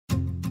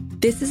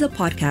This is a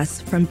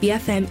podcast from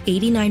BFM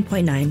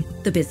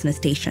 89.9, the business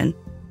station.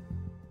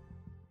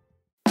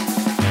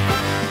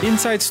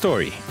 Inside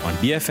Story on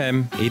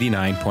BFM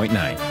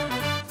 89.9.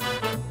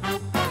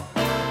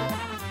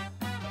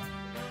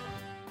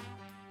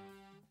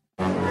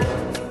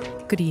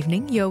 Good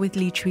evening, you're with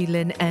Lee Chui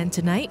Lin, and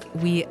tonight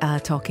we are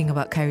talking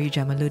about Khairy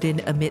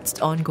Jamaluddin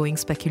amidst ongoing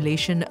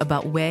speculation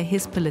about where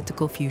his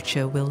political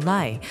future will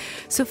lie.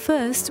 So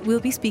first,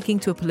 we'll be speaking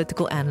to a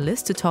political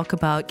analyst to talk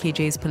about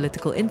KJ's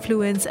political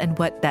influence and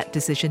what that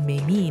decision may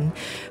mean.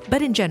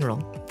 But in general,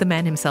 the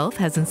man himself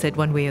hasn't said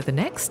one way or the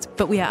next,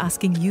 but we are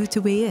asking you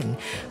to weigh in.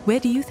 Where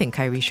do you think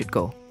Khairy should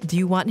go? Do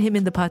you want him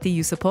in the party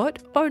you support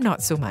or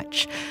not so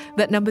much?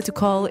 That number to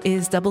call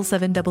is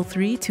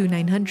 7733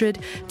 2900.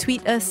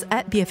 Tweet us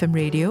at BFM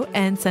Radio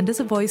and send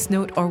us a voice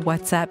note or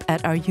WhatsApp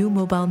at our U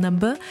mobile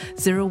number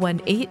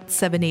 018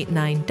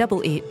 789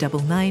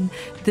 8899.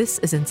 This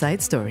is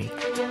Inside Story.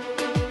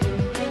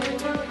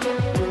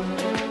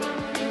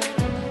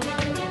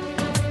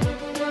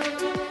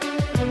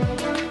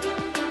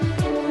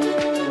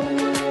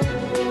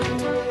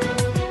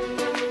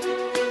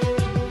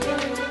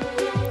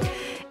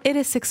 It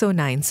is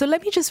 6:09. So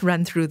let me just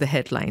run through the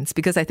headlines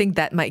because I think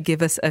that might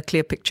give us a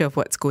clear picture of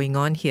what's going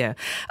on here.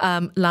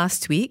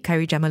 Last week,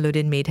 Khairy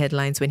Jamaluddin made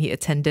headlines when he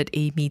attended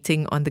a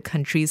meeting on the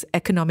country's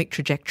economic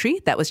trajectory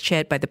that was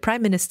chaired by the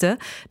Prime Minister,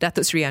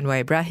 Datuk Seri Anwar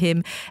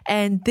Ibrahim.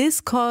 And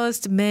this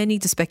caused many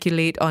to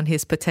speculate on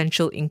his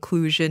potential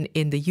inclusion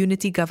in the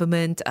unity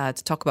government,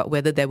 to talk about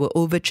whether there were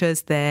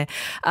overtures there.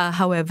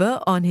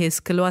 However, on his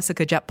Keluar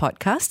Sekejap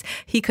podcast,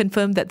 he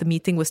confirmed that the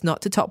meeting was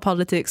not to talk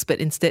politics, but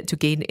instead to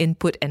gain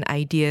input and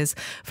ideas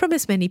from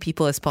as many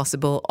people as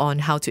possible on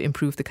how to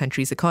improve the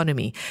country's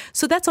economy.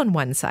 So that's on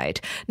one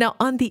side. Now,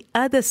 on the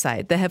other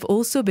side, there have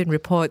also been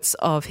reports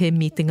of him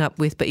meeting up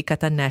with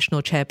Perikatan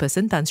Nasional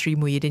Chairperson Tan Sri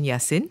Muhyiddin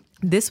Yassin.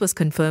 This was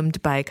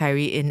confirmed by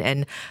Khairy in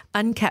an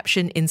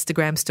uncaptioned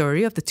Instagram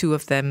story of the two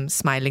of them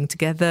smiling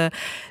together.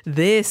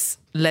 This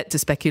led to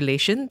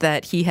speculation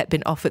that he had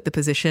been offered the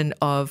position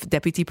of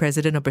Deputy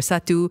President of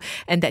Bersatu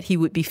and that he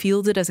would be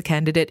fielded as a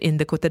candidate in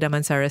the Kota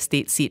Damansara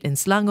state seat in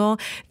Selangor.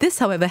 This,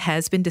 however,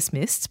 has been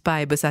dismissed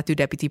by Bersatu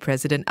Deputy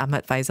President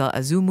Ahmad Faizal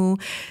Azumu.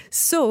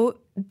 So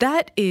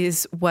that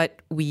is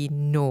what we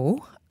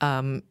know.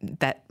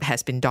 That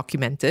has been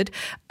documented.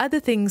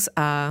 Other things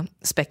are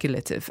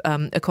speculative.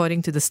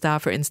 According to the Star,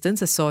 for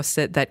instance, a source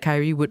said that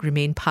Khairy would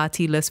remain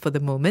partyless for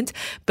the moment,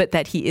 but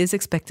that he is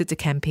expected to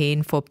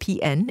campaign for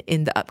PN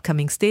in the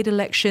upcoming state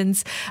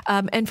elections.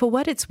 And for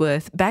what it's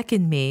worth, back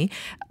in May,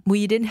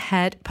 Muhyiddin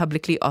had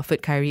publicly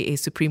offered Khairy a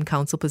Supreme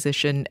Council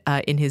position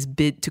in his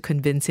bid to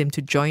convince him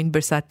to join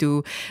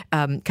Bersatu.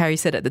 Khairy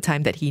said at the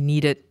time that he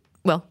needed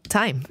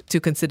time to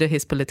consider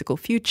his political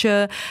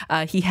future.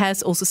 He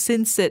has also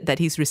since said that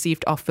he's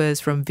received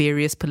offers from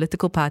various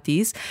political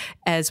parties,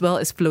 as well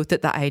as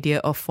floated the idea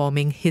of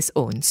forming his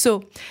own.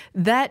 So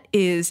that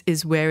is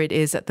where it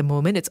is at the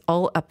moment. It's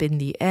all up in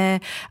the air.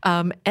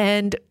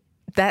 And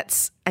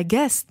that's, I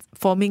guess,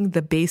 forming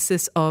the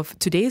basis of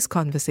today's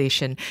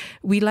conversation.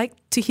 We like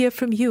to hear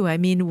from you. I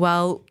mean,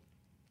 while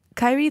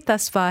Khairy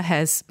thus far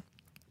has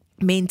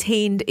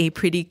maintained a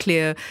pretty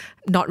clear,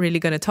 not really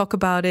going to talk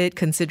about it,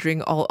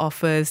 considering all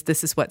offers,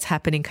 this is what's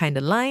happening kind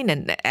of line,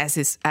 and as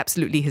is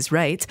absolutely his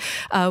right.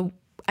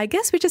 I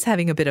guess we're just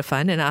having a bit of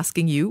fun and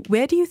asking you,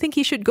 where do you think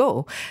he should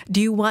go? Do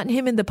you want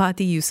him in the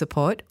party you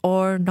support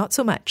or not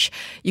so much?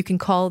 You can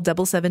call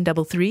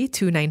 7733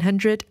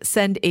 2900,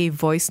 send a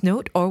voice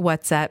note or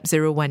WhatsApp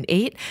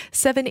 018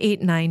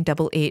 789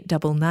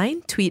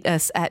 8899, tweet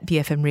us at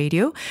BFM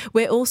Radio.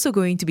 We're also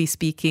going to be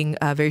speaking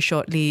very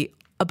shortly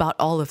about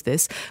all of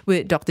this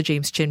with Dr.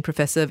 James Chin,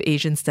 Professor of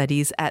Asian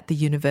Studies at the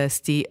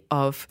University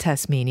of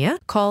Tasmania.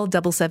 Call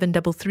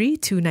 7733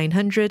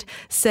 2900,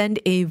 send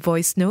a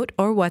voice note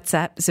or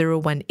WhatsApp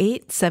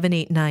 018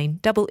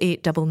 789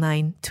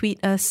 8899,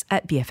 tweet us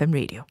at BFM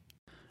Radio.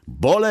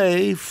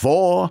 Boleh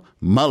for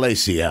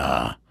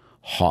Malaysia.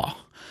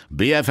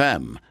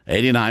 BFM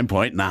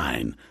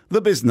 89.9,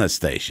 the business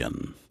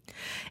station.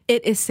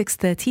 It is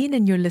 6:13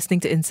 and you're listening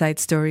to Inside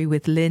Story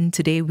with Lynn.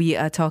 Today we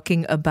are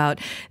talking about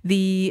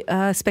the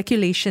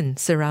speculation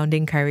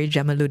surrounding Khairy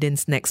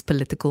Jamaluddin's next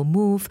political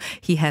move.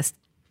 He has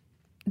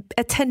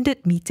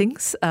attended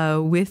meetings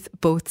with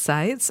both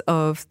sides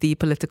of the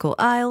political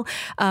aisle,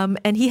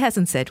 and he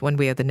hasn't said one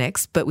way or the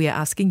next, but we are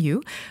asking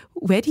you,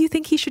 where do you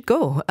think he should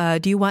go?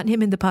 Do you want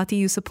him in the party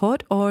you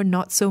support or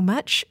not so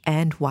much,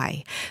 and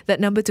why?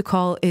 That number to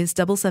call is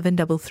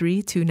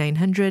 7733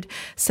 2900.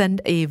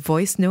 Send a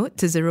voice note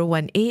to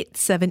 018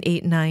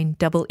 789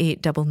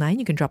 8899.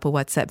 You can drop a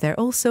WhatsApp there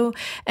also,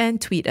 and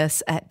tweet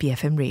us at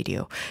BFM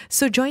Radio.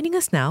 So joining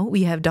us now,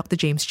 we have Dr.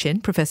 James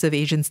Chin, Professor of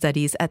Asian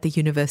Studies at the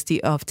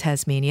University of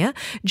Tasmania.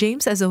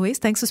 James, as always,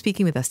 thanks for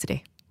speaking with us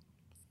today.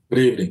 Good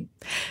evening.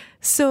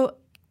 So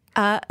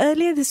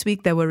earlier this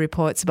week, there were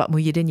reports about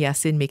Muhyiddin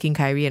Yassin making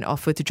Khairy an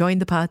offer to join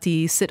the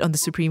party, sit on the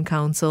Supreme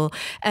Council.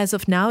 As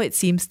of now, it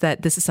seems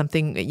that this is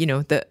something,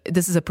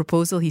 this is a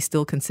proposal he's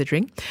still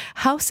considering.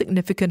 How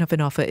significant of an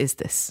offer is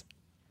this?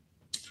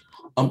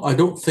 I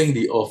don't think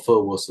the offer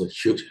was a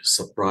huge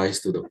surprise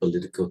to the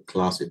political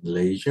class in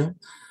Malaysia.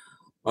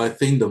 I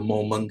think the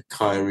moment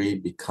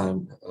Khairy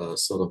became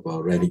sort of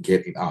a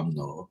renegade in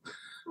UMNO,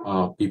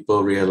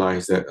 people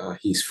realized that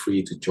he's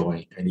free to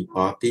join any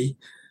party.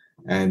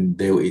 And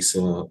there is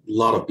a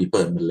lot of people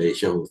in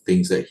Malaysia who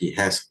thinks that he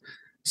has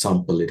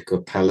some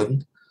political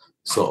talent.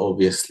 So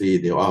obviously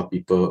there are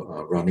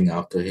people running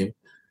after him.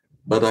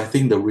 But I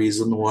think the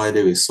reason why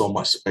there is so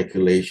much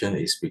speculation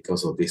is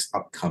because of these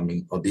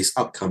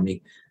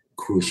upcoming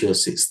crucial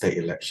state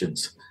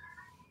elections.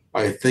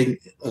 I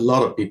think a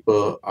lot of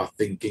people are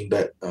thinking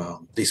that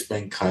this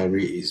man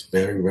Khairy is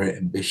very, very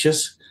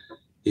ambitious.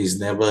 He's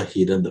never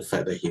hidden the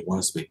fact that he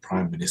wants to be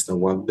prime minister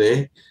one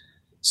day.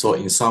 So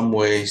in some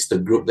ways, the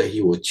group that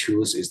he will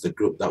choose is the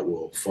group that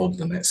will form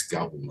the next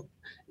government.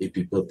 If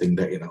people think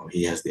that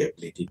he has the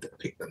ability to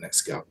pick the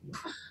next government,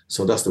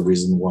 so that's the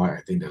reason why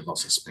I think there's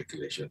lots of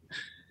speculation.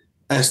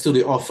 As to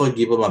the offer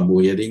given by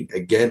Muhyiddin,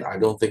 again, I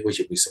don't think we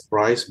should be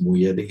surprised.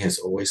 Muhyiddin has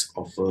always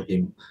offered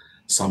him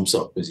some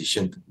sort of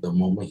position. The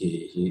moment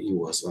he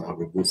was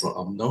removed from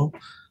UMNO,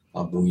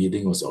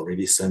 Muhyiddin was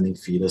already sending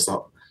feelers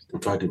out to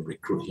try to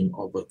recruit him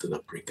over to the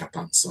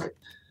Perikatan side.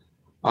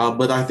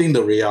 But I think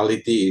the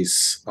reality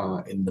is,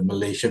 in the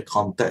Malaysian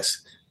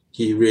context,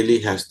 he really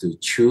has to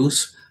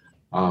choose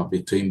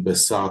between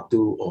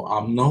Bersatu or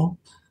UMNO.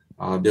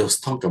 There was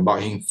talk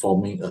about him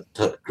forming a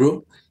third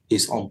group,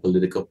 his own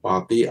political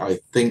party. I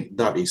think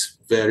that is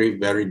very,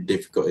 very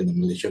difficult in the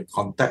Malaysian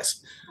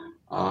context.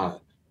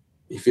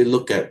 If you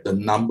look at the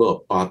number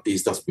of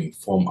parties that's been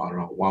formed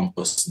around one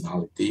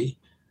personality,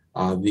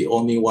 the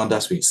only one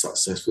that's been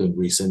successful in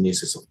recent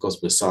years is, of course,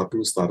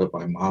 Bersatu, started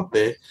by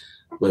Mahathir.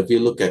 But if you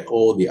look at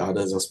all the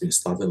others that's been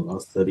started in the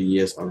last 30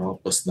 years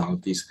around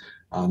personalities,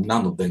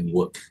 none of them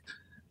work.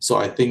 So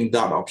I think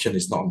that option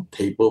is not on the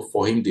table.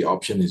 For him, the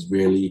option is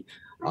really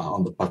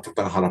on the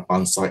Pakatan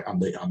Harapan side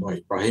under Anwar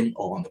Ibrahim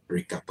or on the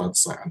Perikatan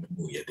side under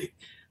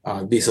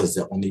Muhyiddin. These are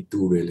the only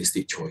two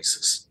realistic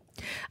choices.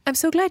 I'm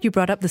so glad you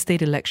brought up the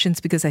state elections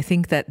because I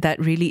think that that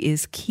really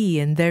is key.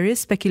 And there is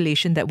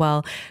speculation that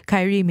while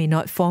Khairy may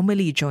not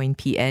formally join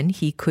PN,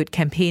 he could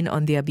campaign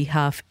on their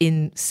behalf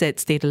in said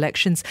state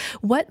elections.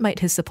 What might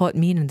his support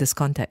mean in this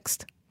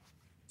context?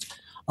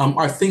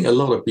 I think a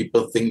lot of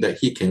people think that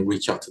he can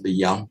reach out to the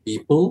young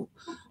people,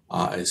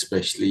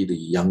 especially the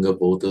younger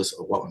voters,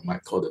 or what we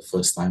might call the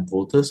first-time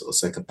voters or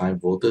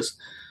second-time voters,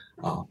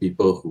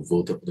 people who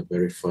voted for the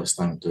very first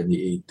time in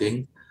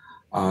 2018.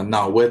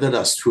 Now, whether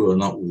that's true or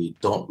not, we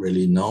don't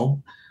really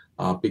know,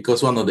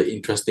 because one of the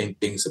interesting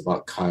things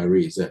about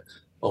Khairy is that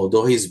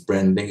although his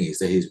branding is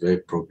that he's very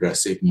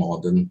progressive,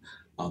 modern,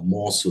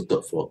 more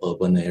suited for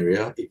urban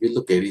area, if you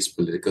look at his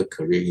political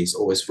career, he's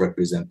always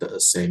represented a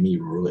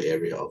semi-rural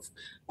area of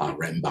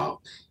Rembau.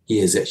 He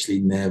has actually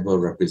never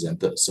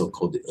represented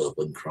so-called the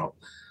urban crowd.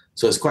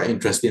 So it's quite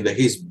interesting that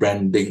his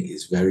branding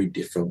is very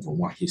different from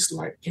what he's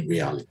like in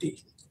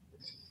reality.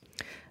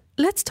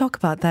 Let's talk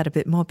about that a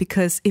bit more,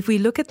 because if we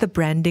look at the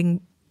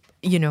branding,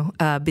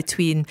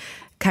 between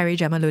Khairy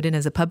Jamaluddin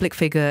as a public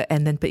figure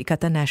and then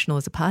Perikatan Nasional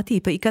as a party,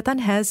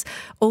 Perikatan has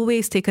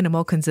always taken a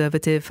more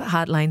conservative,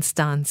 hardline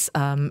stance.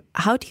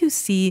 How do you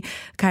see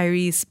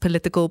Khairy's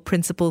political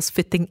principles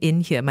fitting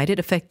in here? Might it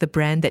affect the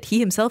brand that he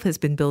himself has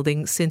been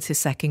building since his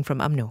sacking from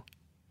UMNO?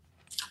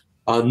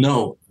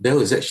 No, there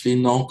is actually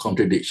no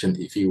contradiction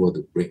if he were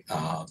to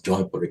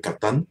join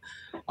Perikatan.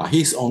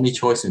 His only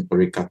choice in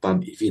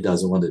Perikatan, if he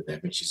doesn't want to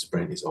damage his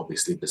brand, is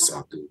obviously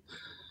Bersatu.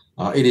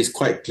 It is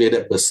quite clear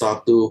that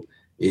Bersatu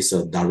is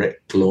a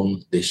direct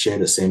clone. They share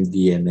the same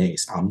DNA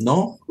as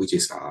UMNO, which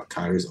is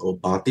Khairy's old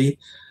party,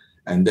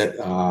 and that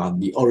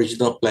the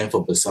original plan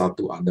for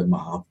Bersatu under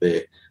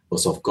Mahathir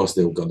was, of course,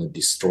 they were going to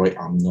destroy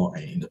UMNO,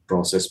 and in the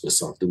process,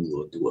 Bersatu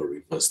will do a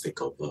reverse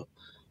takeover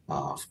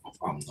of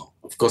UMNO.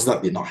 Of course,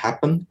 that did not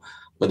happen,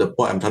 but the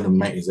point I'm trying to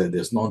make is that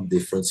there's no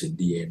difference in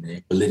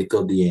DNA,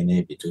 political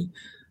DNA between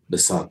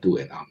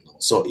Bersatu and UMNO.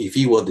 So if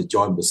he were to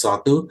join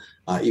Bersatu,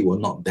 it will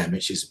not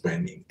damage his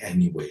brand in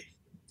any way.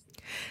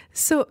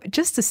 So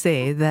just to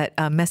say that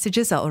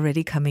messages are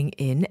already coming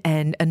in,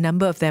 and a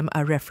number of them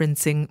are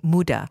referencing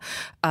Muda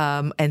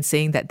and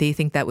saying that they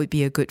think that would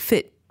be a good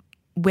fit.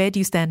 Where do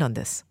you stand on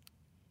this?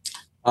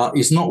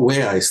 It's not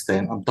where I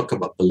stand. I'm talking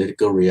about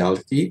political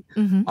reality.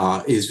 Mm-hmm.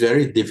 It's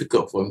very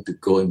difficult for him to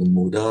go into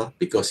Muda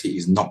because he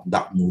is not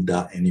that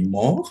Muda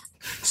anymore.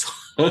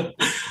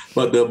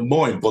 But the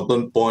more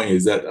important point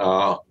is that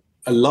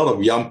a lot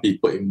of young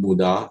people in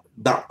Muda,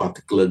 that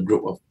particular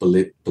group of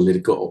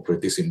political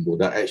operatives in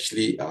Muda,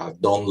 actually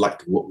don't like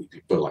to work with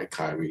people like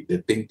Khairy. They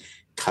think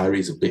Khairy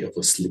is a bit of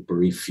a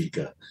slippery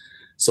figure.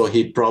 So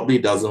he probably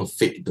doesn't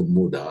fit the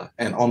Muda.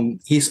 And on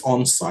his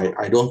own side,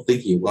 I don't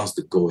think he wants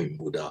to go in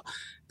Muda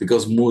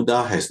because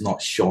Muda has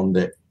not shown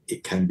that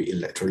it can be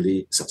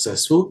electorally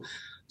successful.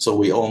 So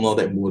we all know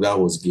that Muda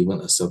was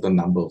given a certain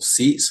number of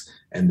seats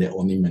and they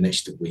only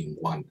managed to win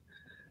one.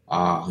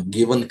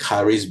 Given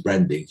Khairy's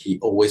branding, he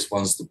always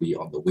wants to be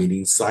on the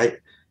winning side,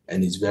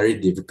 and it's very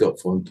difficult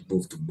for him to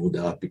move to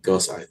Muda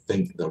because I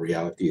think the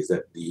reality is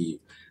that the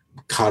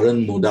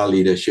current Muda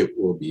leadership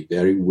will be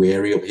very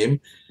wary of him.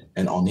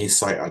 And on his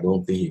side, I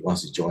don't think he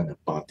wants to join a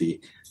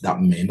party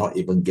that may not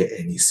even get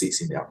any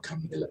seats in the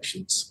upcoming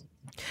elections.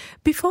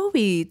 Before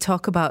we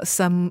talk about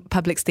some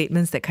public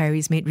statements that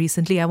Khairy's made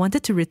recently, I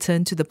wanted to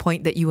return to the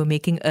point that you were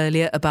making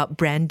earlier about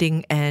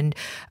branding and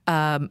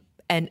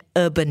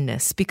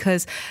urbanness,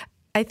 because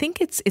I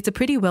think it's a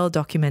pretty well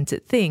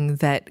documented thing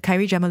that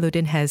Khairy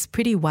Jamaluddin has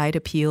pretty wide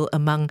appeal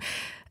among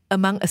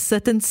a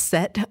certain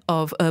set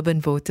of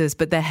urban voters,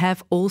 but there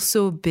have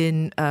also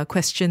been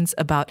questions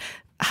about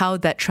how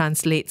that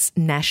translates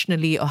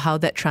nationally or how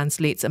that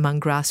translates among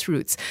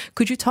grassroots.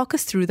 Could you talk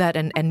us through that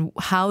and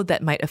how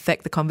that might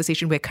affect the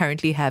conversation we're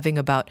currently having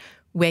about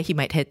where he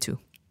might head to?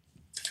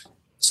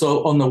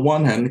 So on the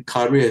one hand,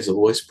 Khairy has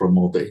always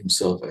promoted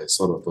himself as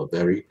sort of a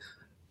very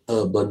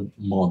urban,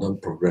 modern,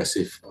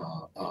 progressive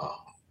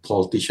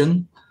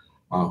politician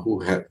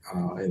who had,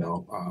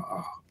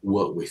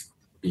 worked with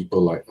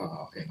people like,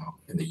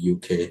 in the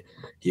UK.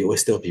 He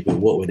always tell people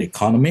work with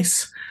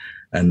economists.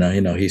 And,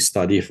 he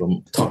studied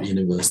from top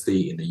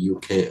university in the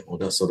UK, all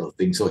that sort of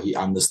thing. So he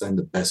understands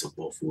the best of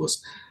both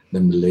worlds, the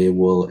Malay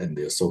world and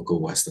the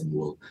so-called Western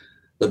world.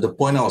 But the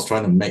point I was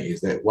trying to make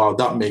is that while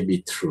that may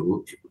be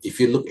true, if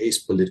you look at his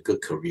political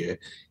career,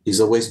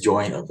 he's always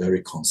joined a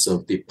very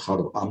conservative part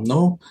of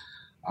UMNO.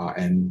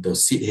 And the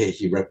seat here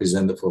he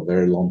represented for a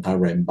very long time,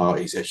 Rembau,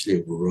 is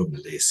actually a rural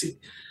Malay seat.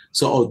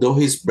 So although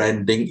his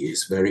branding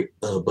is very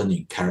urban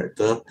in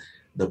character,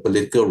 the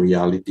political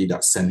reality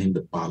that sent him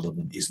to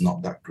parliament is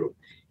not that group.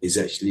 It's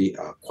actually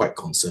quite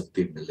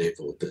conservative Malay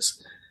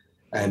voters.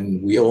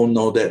 And we all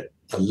know that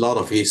a lot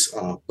of his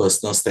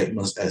personal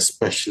statements,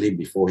 especially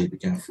before he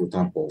became a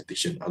full-time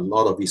politician, a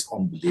lot of his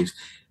own beliefs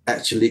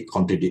actually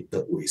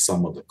contradicted with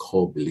some of the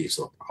core beliefs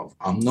of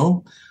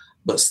UMNO.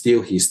 But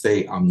still, he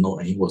stayed UMNO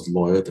and he was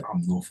loyal to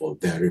UMNO for a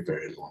very,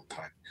 very long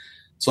time.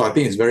 So I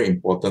think it's very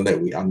important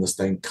that we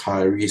understand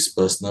Khairy's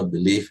personal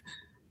belief,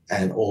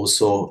 and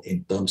also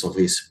in terms of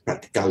his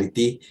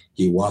practicality,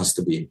 he wants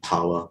to be in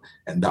power,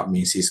 and that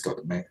means he's got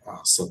to make a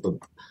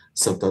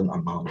certain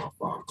amount of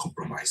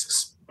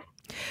compromises.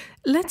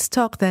 Let's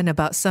talk then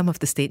about some of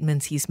the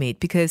statements he's made,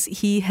 because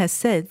he has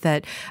said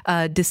that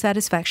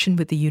dissatisfaction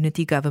with the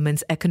unity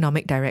government's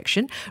economic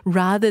direction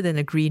rather than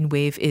a green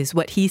wave is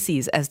what he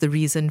sees as the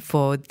reason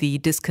for the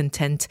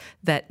discontent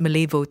that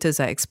Malay voters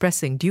are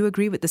expressing. Do you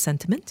agree with the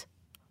sentiment?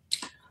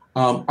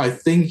 I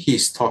think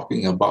he's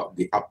talking about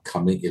the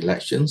upcoming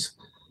elections.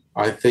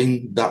 I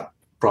think that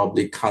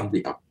probably can't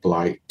be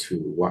applied to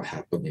what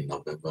happened in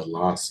November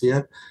last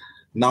year.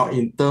 Now,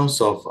 in terms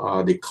of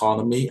the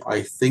economy,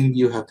 I think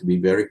you have to be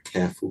very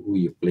careful who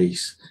you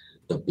place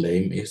the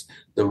blame is.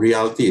 The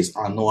reality is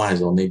UMNO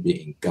has only been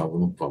in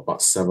government for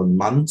about 7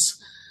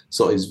 months.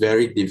 So it's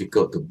very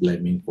difficult to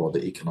blame him for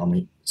the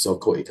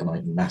so-called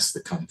economic mess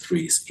the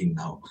country is in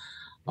now.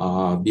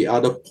 The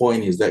other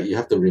point is that you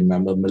have to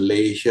remember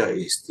Malaysia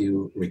is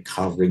still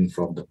recovering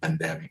from the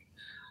pandemic.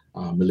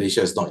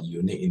 Malaysia is not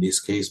unique in this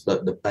case,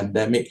 but the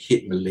pandemic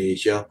hit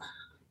Malaysia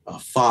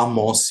far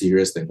more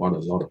serious than what a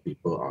lot of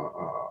people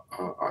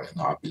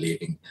are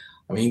believing.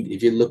 I mean,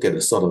 if you look at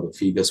the sort of the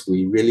figures,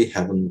 we really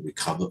haven't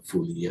recovered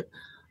fully yet.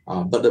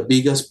 But the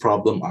biggest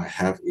problem I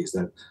have is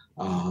that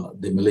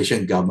the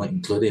Malaysian government,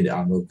 including the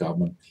UMNO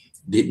government,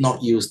 did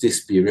not use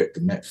this period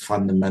to make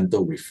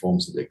fundamental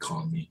reforms to the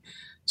economy.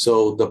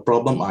 So the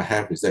problem I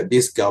have is that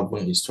this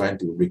government is trying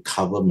to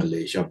recover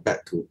Malaysia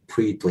back to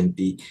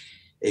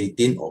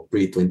pre-2018 or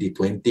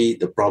pre-2020.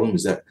 The problem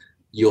is that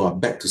you are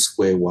back to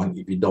square one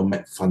if you don't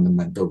make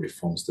fundamental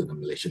reforms to the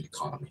Malaysian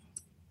economy.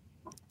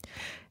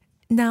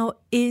 Now,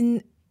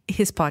 in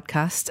his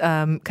podcast,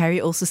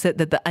 Khairy also said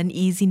that the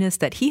uneasiness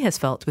that he has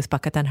felt with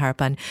Pakatan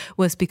Harapan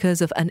was because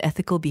of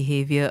unethical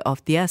behaviour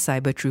of their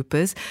cyber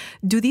troopers.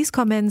 Do these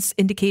comments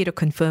indicate or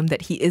confirm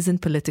that he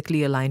isn't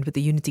politically aligned with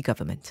the unity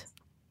government?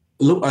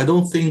 Look, I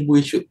don't think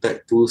we should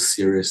take too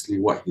seriously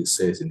what he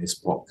says in his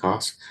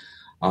podcast.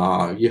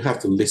 You have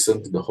to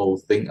listen to the whole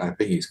thing. I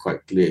think it's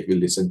quite clear if you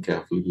listen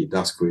carefully. He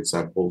does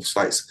criticize both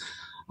sides.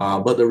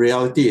 But the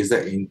reality is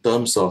that in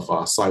terms of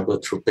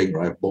cyber trooping,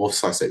 right, both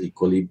sides are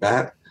equally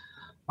bad.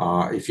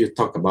 If you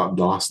talk about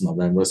last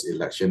November's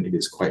election, it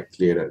is quite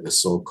clear that the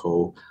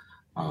so-called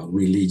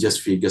religious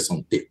figures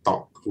on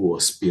TikTok who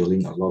were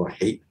spilling a lot of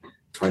hate,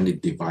 trying to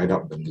divide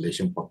up the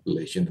Malaysian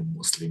population of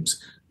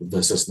Muslims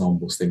versus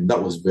non-Muslim,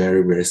 that was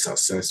very, very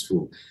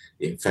successful,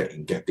 in fact,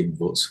 in getting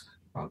votes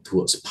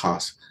towards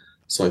pass.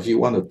 So if you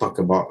want to talk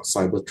about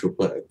cyber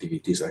trooper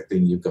activities, I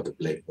think you've got to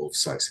blame both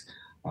sides.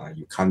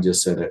 You can't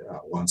just say that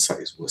one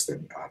side is worse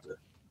than the other.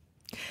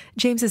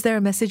 James, is there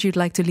a message you'd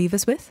like to leave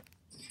us with?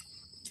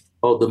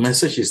 Oh, the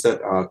message is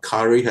that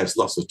Khairy has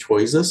lots of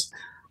choices.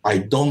 I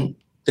don't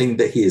think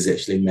that he has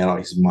actually made up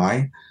his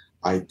mind.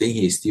 I think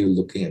he's still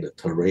looking at the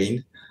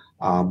terrain.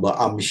 But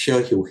I'm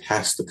sure he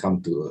has to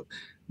come to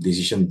a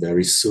decision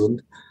very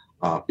soon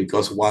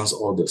because once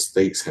all the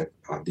states have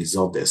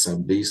dissolved the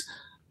assemblies,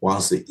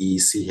 once the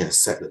EC has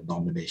set the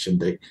nomination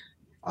date,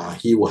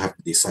 he will have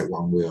to decide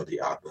one way or the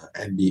other.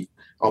 And the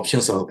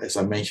options are, as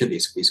I mentioned,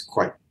 is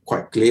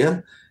quite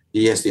clear.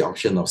 he has the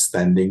option of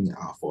standing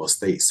for a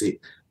state seat.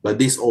 But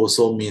this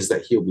also means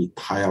that he'll be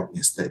tied up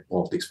in state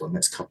politics for the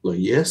next couple of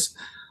years.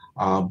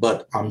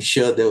 But I'm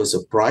sure there was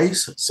a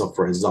price. So,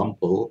 for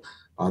example,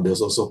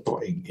 there's also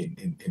thought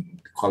in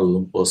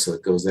Kuala Lumpur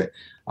circles that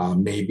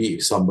maybe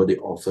if somebody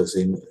offers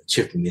him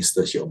chief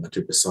ministership or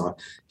Menteri Besar,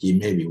 he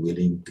may be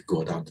willing to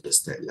go down to the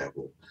state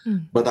level.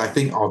 But I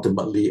think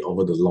ultimately,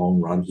 over the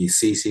long run, he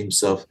sees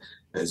himself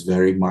as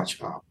very much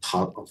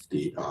part of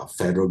the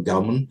federal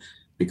government,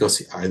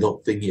 because I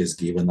don't think he has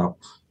given up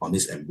on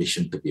his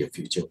ambition to be a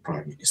future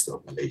Prime Minister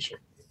of Malaysia.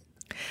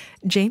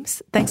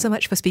 James, thanks so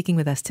much for speaking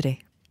with us today.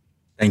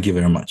 Thank you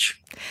very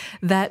much.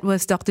 That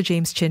was Dr.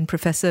 James Chin,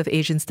 Professor of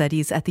Asian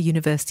Studies at the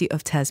University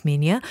of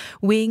Tasmania,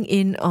 weighing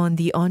in on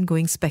the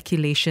ongoing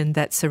speculation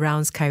that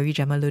surrounds Khairy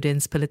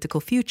Jamaluddin's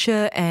political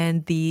future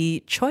and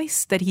the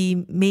choice that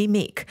he may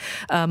make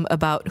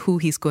about who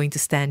he's going to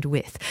stand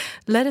with.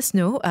 Let us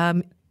know.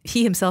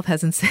 He himself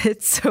hasn't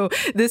said, so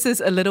this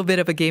is a little bit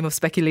of a game of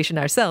speculation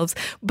ourselves.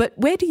 But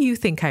where do you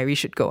think Khairy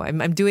should go?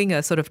 I'm doing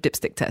a sort of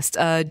dipstick test.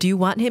 Do you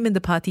want him in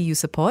the party you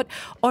support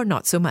or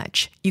not so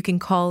much? You can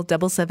call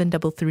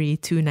 7733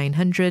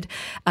 2900.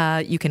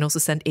 You can also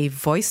send a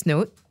voice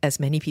note, as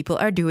many people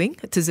are doing,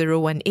 to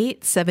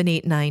 018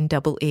 789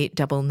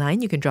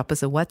 8899. You can drop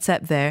us a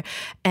WhatsApp there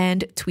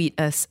and tweet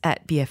us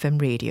at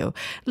BFM Radio.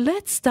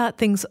 Let's start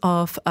things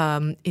off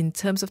in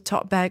terms of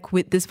talkback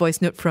with this voice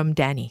note from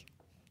Danny.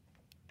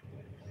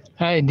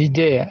 Hi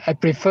DJ, I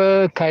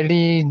prefer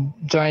Khairy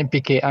join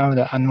PKR,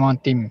 the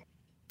Anwar team.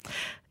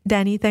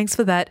 Danny, thanks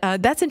for that.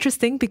 That's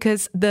interesting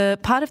because the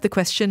part of the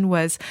question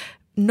was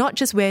not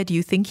just where do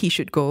you think he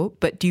should go,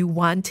 but do you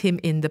want him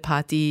in the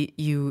party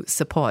you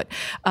support?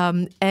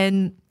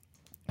 And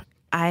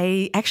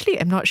I actually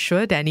am not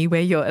sure, Danny,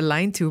 where you're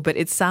aligned to, but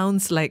it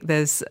sounds like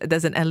there's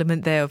an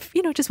element there of,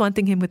 just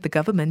wanting him with the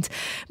government.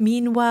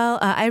 Meanwhile,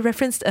 I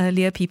referenced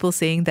earlier people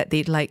saying that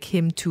they'd like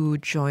him to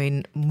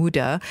join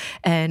Muda,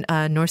 and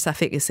Nur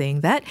Safiq is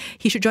saying that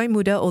he should join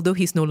Muda, although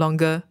he's no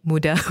longer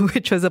Muda,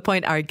 which was a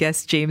point our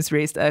guest James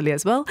raised earlier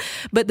as well.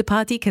 But the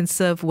party can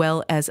serve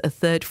well as a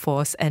third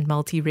force and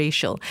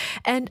multiracial.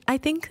 And I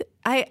think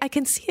I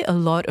can see a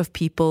lot of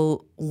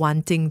people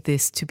wanting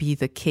this to be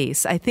the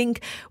case. I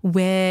think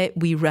where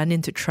we run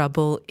into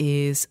trouble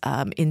is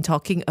in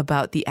talking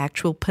about the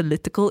actual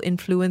political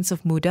influence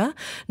of Muda,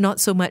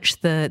 not so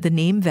much the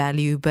name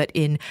value, but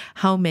in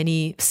how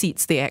many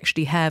seats they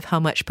actually have, how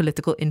much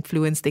political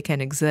influence they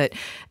can exert.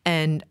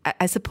 And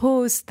I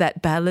suppose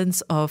that balance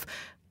of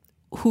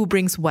who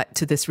brings what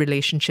to this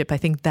relationship, I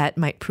think that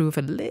might prove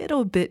a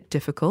little bit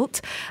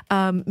difficult.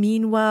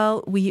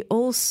 Meanwhile, we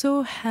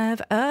also have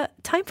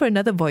time for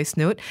another voice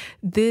note.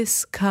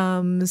 This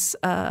comes,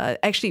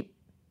 actually,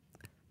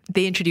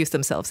 they introduced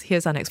themselves.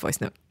 Here's our next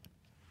voice note.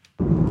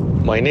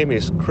 My name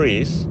is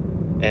Chris,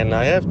 and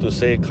I have to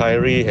say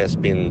Khairy has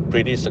been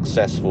pretty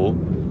successful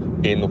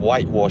in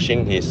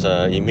whitewashing his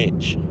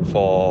image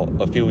for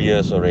a few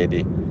years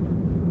already.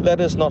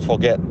 Let us not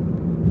forget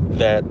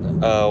that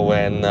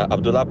when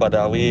Abdullah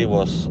Badawi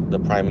was the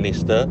Prime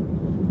Minister,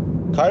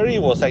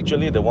 Khairy was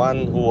actually the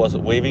one who was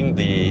waving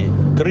the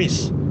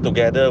keris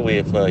together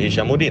with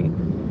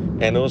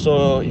Hishamuddin, and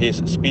also his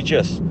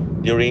speeches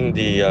during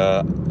the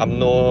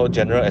UMNO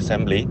General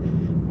Assembly,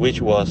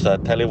 which was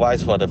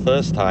televised for the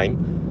first time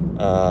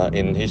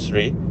in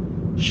history,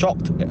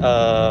 shocked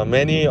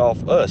many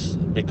of us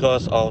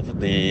because of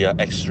the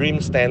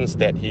extreme stance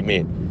that he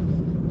made.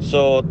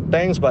 So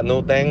thanks but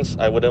no thanks.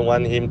 I wouldn't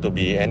want him to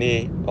be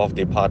any of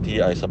the party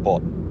I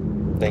support.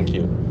 Thank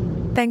you.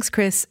 Thanks,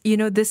 Chris.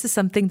 This is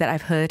something that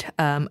I've heard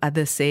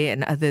others say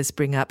and others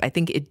bring up. I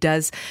think it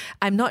does.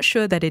 I'm not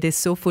sure that it is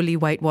so fully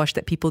whitewashed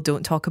that people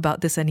don't talk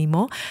about this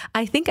anymore.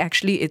 I think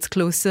actually it's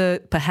closer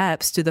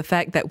perhaps to the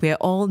fact that we're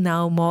all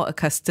now more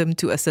accustomed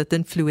to a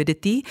certain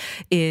fluidity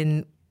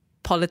in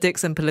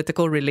politics and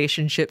political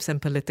relationships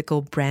and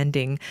political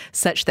branding,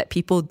 such that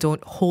people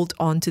don't hold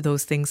on to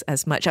those things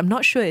as much. I'm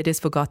not sure it is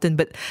forgotten,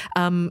 but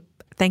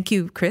thank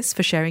you, Chris,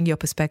 for sharing your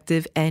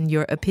perspective and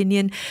your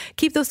opinion.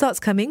 Keep those thoughts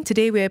coming.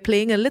 Today we're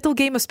playing a little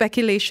game of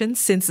speculation,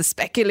 since the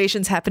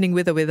speculation's happening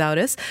with or without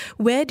us.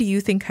 Where do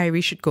you think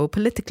Khairy should go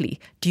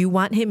politically? Do you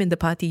want him in the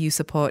party you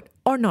support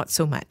or not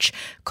so much?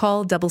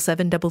 Call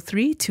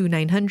 7733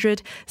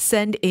 2900,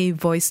 send a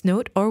voice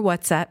note or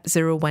WhatsApp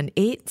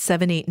 018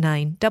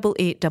 789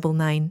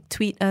 8899,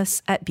 tweet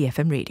us at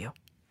BFM Radio.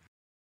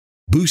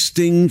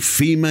 Boosting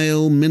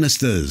female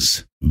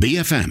ministers.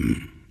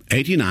 BFM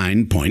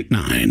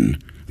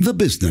 89.9, the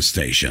business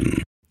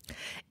station.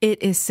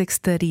 It is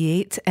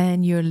 6:38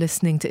 and you're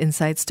listening to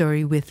Inside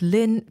Story with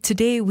Lynn.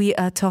 Today we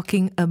are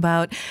talking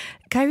about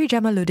Khairy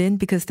Jamaluddin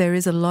because there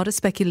is a lot of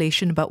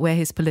speculation about where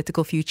his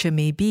political future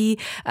may be.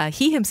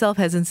 He himself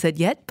hasn't said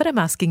yet, but I'm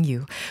asking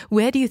you,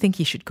 where do you think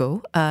he should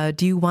go?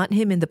 Do you want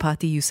him in the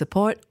party you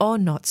support or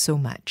not so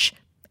much?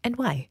 and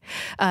why?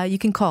 You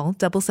can call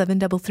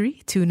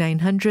 7733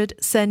 2900,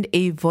 send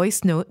a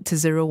voice note to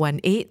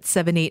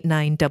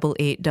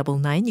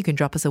 018-789-8899. You can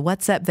drop us a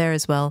WhatsApp there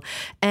as well,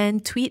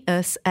 and tweet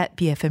us at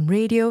BFM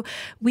Radio.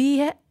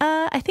 We,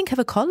 I think, have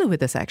a caller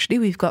with us actually.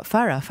 We've got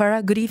Farah.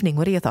 Farah, good evening.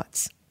 What are your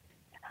thoughts?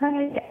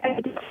 Hi,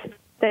 I just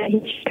that he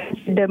should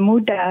consider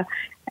Muda,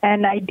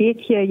 and I did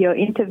hear your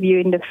interview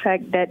in the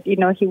fact that, he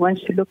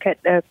wants to look at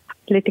a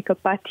political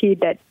party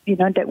that,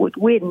 that would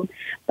win.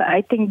 But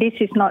I think this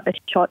is not a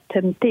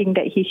short-term thing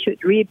that he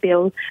should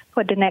rebuild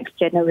for the next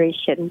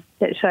generation.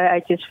 That's why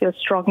I just feel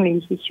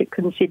strongly he should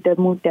consider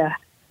Muda.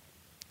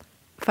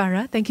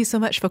 Farah, thank you so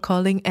much for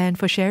calling and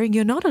for sharing.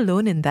 You're not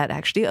alone in that,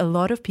 actually. A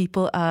lot of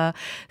people are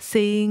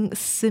saying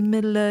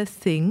similar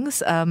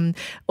things.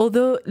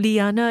 Although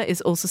Liana is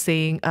also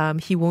saying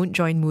he won't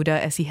join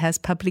Muda as he has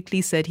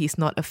publicly said he's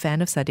not a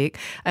fan of Sadiq.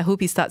 I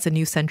hope he starts a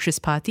new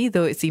centrist party,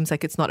 though it seems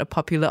like it's not a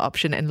popular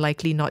option and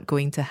likely not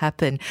going to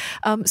happen.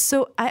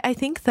 So I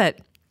think that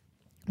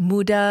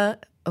Muda...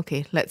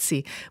 Okay, let's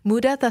see.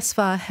 Muda thus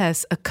far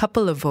has a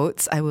couple of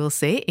votes, I will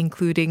say,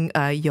 including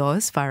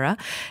yours, Farah.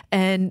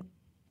 And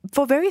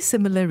for very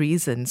similar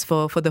reasons,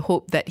 for the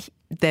hope that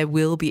there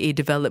will be a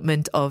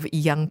development of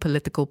young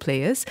political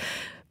players.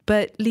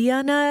 But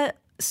Liana,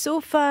 so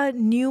far,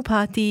 new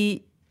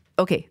party...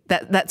 Okay,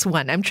 that's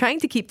one. I'm trying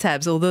to keep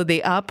tabs, although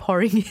they are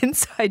pouring in,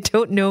 so I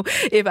don't know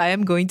if I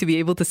am going to be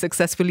able to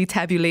successfully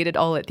tabulate it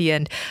all at the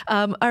end.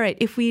 All right,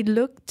 if we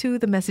look to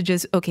the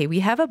messages, okay,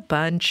 we have a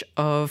bunch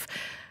of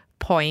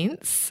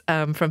points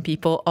from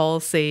people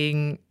all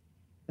saying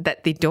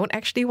that they don't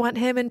actually want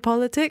him in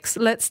politics.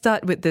 Let's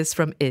start with this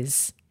from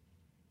Iz.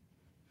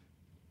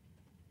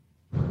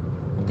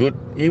 Good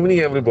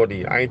evening,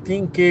 everybody. I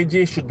think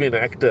KJ should be an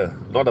actor,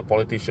 not a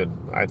politician.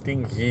 I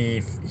think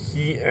if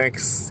he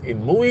acts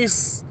in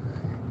movies,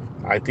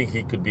 I think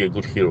he could be a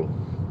good hero.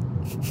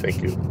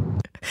 Thank you.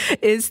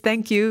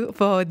 Thank you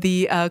for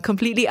the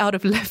completely out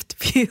of left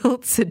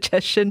field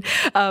suggestion.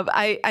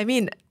 I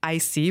mean, I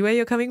see where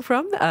you're coming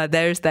from.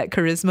 There's that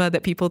charisma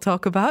that people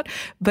talk about.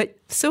 But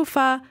so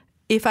far,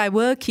 if I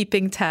were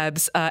keeping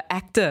tabs,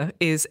 actor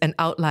is an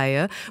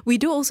outlier. We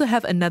do also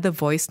have another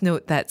voice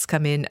note that's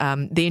come in.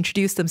 They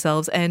introduce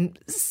themselves and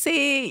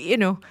say,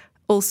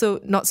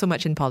 also not so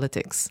much in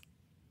politics.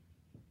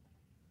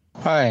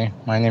 Hi,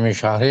 my name is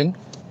Shahin.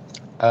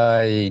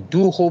 I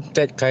do hope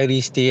that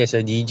Khairy stay as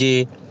a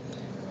DJ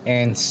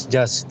and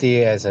just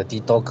stay as a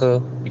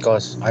TikToker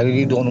because I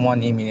really don't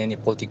want him in any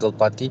political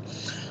party.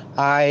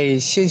 I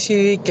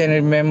sincerely can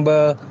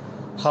remember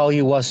how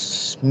he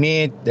was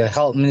made the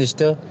health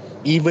minister,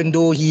 even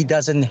though he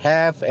doesn't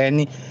have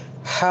any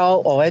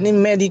health or any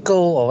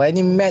medical or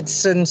any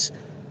medicines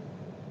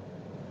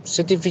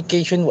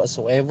certification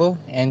whatsoever,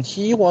 and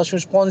he was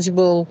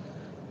responsible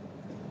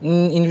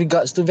in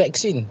regards to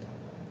vaccine.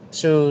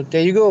 So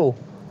there you go.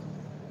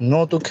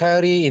 No to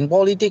Khairy in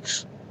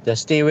politics.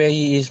 Just stay where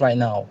he is right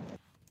now.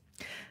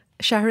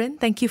 Sharon,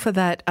 thank you for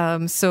that.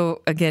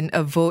 So again,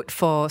 a vote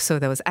for, so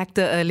there was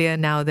actor earlier,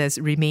 now there's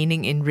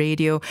remaining in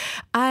radio.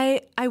 I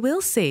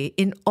will say,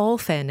 in all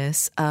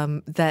fairness,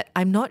 that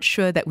I'm not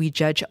sure that we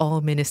judge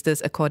all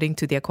ministers according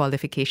to their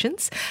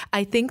qualifications.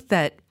 I think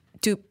that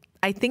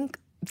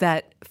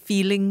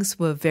feelings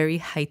were very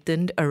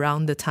heightened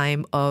around the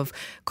time of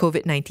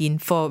COVID-19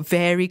 for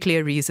very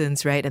clear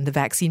reasons, right? And the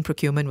vaccine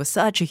procurement was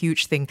such a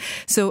huge thing.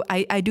 So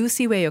I do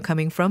see where you're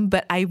coming from,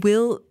 but I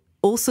will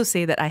also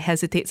say that I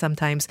hesitate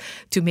sometimes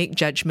to make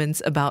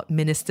judgments about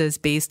ministers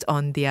based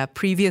on their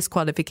previous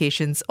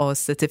qualifications or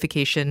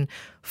certification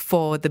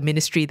for the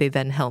ministry they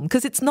then helm.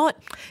 Because it's not,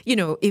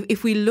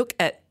 if we look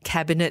at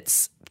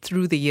cabinets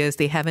through the years,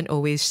 they haven't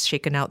always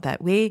shaken out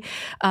that way.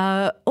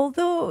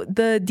 Although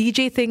the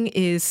DJ thing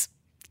is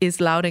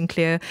loud and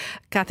clear.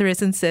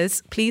 Catherine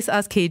says, please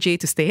ask KJ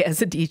to stay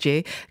as a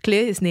DJ.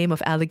 Clear his name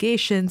of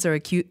allegations or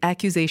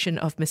accusation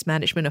of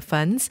mismanagement of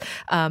funds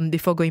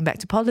before going back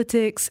to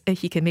politics.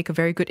 He can make a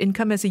very good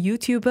income as a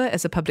YouTuber,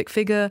 as a public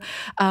figure.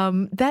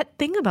 That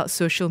thing about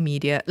social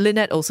media,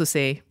 Lynette also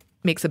say,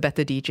 makes a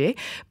better DJ.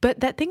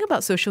 But that thing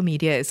about social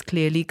media is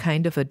clearly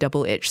kind of a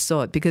double-edged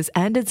sword because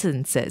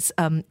Anderson says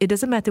it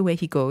doesn't matter where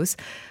he goes.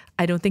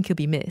 I don't think he'll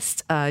be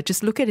missed.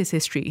 Just look at his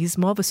history. He's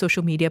more of a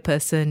social media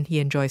person. He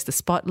enjoys the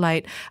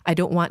spotlight. I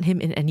don't want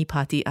him in any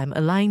party I'm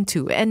aligned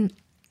to. And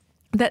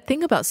that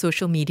thing about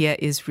social media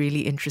is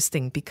really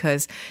interesting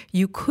because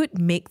you could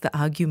make the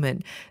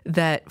argument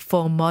that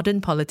for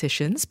modern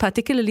politicians,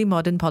 particularly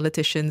modern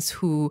politicians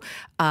who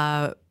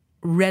are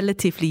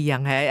relatively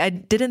young, I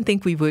didn't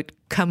think we would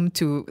come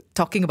to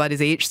talking about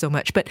his age so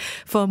much, but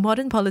for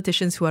modern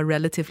politicians who are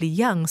relatively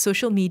young,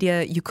 social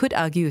media, you could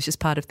argue, is just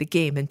part of the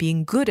game, and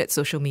being good at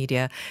social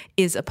media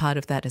is a part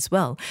of that as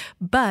well.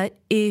 But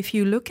if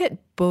you look at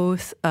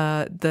both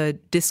the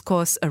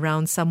discourse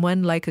around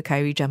someone like a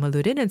Khairy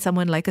Jamaluddin and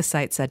someone like a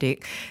Syed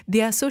Saddiq,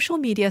 their social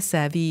media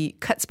savvy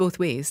cuts both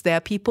ways. There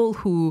are people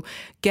who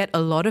get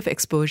a lot of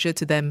exposure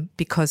to them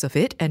because of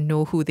it and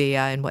know who they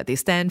are and what they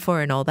stand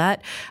for and all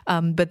that.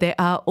 But there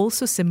are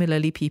also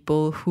similarly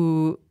people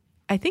who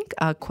I think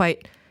are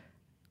quite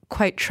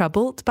quite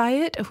troubled by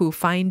it, who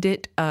find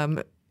it,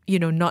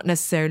 not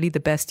necessarily the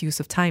best use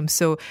of time.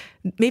 So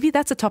maybe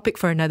that's a topic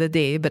for another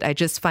day, but I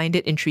just find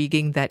it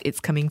intriguing that it's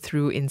coming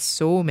through in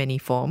so many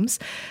forms.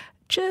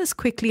 Just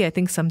quickly, I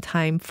think some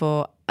time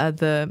for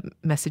other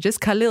messages.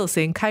 Khalil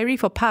saying, Khairy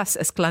for PAS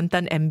as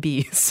Kelantan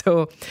MB.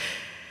 So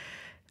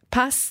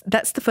PAS,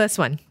 that's the first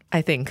one,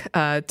 I think,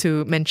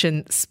 to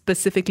mention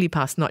specifically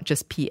PAS, not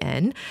just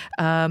PN.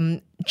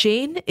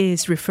 Jane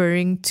is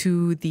referring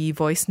to the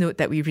voice note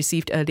that we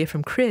received earlier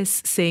from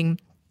Chris saying,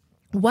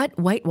 what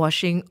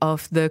whitewashing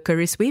of the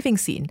Keris waving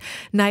scene?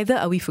 Neither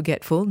are we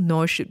forgetful,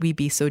 nor should we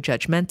be so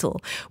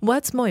judgmental.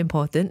 What's more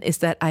important is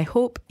that I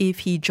hope if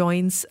he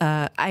joins,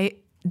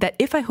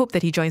 if I hope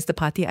that he joins the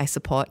party I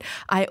support,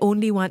 I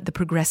only want the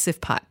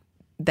progressive part,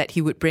 that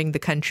he would bring the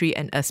country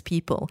and us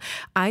people.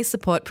 I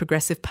support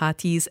progressive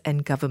parties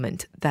and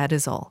government. That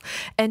is all.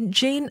 And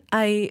Jane,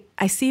 I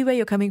see where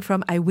you're coming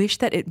from. I wish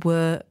that it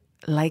were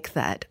like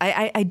that.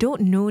 I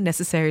don't know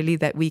necessarily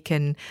that we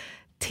can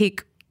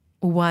take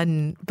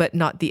one but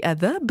not the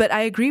other, but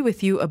I agree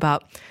with you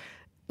about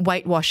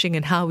whitewashing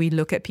and how we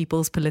look at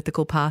people's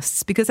political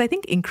pasts, because I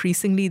think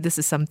increasingly this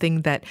is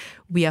something that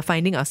we are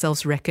finding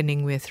ourselves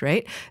reckoning with,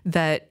 right?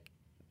 That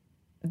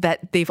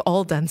they've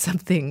all done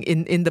something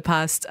in the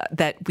past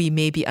that we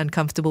may be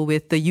uncomfortable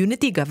with. The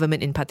unity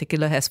government in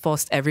particular has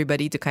forced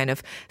everybody to kind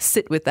of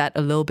sit with that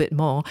a little bit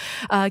more.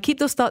 Keep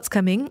those thoughts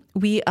coming.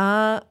 We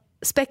are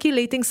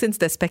speculating since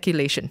there's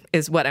speculation,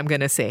 is what I'm going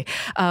to say.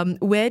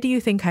 Where do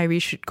you think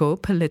Khairy should go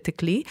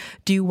politically?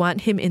 Do you want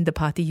him in the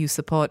party you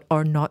support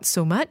or not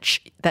so much?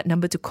 That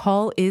number to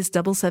call is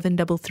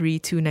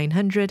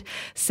 77332900.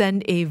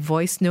 Send a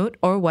voice note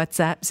or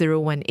WhatsApp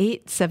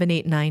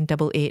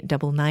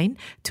 018-789-8899.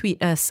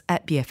 Tweet us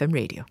at BFM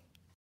Radio.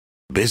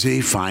 Busy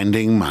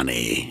finding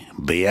money.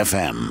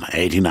 BFM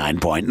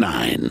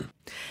 89.9.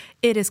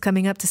 It is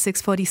coming up to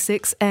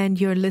 6:46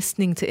 and you're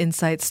listening to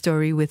Inside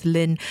Story with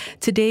Lynn.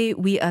 Today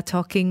we are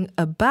talking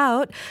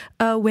about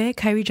where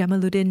Khairy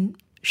Jamaluddin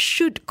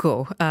should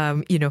go,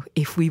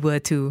 if we were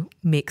to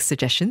make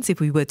suggestions, if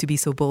we were to be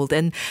so bold.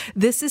 And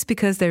this is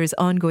because there is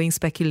ongoing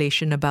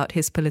speculation about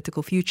his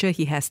political future.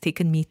 He has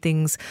taken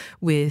meetings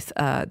with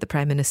the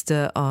Prime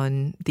Minister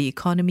on the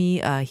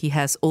economy. He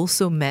has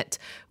also met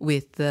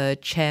with the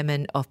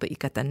chairman of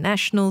Perikatan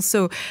Nasional.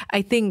 So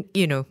I think,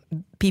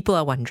 people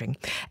are wondering.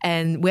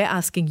 And we're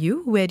asking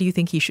you, where do you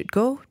think he should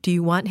go? Do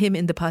you want him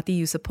in the party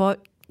you support?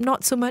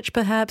 Not so much,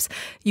 perhaps.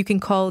 You can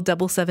call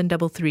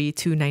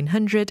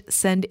 77332900,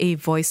 send a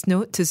voice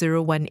note to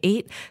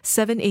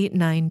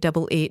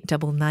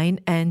 018-789-8899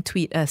 and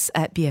tweet us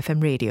at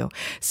BFM Radio.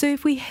 So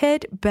if we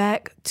head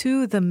back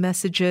to the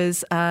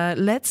messages,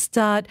 let's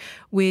start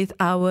with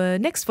our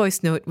next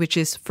voice note, which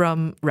is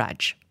from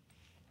Raj.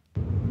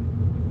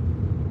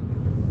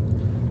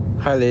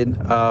 Hi, Lynn.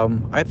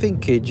 I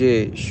think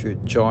KJ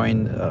should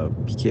join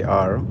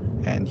PKR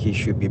and he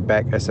should be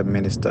back as a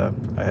minister.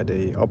 I had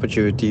the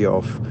opportunity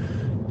of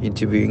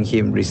interviewing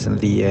him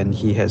recently and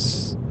he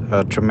has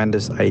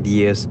tremendous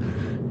ideas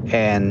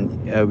and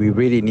we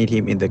really need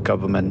him in the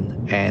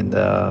government and,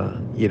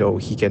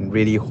 he can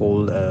really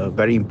hold a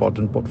very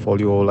important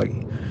portfolio like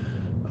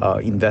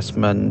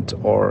investment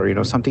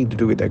or, something to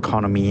do with the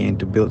economy and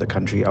to build the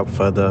country up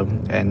further.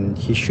 And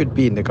he should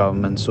be in the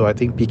government. So I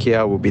think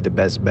PKR will be the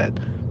best bet.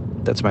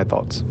 That's my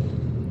thoughts.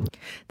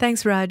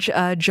 Thanks, Raj.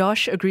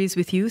 Josh agrees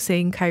with you,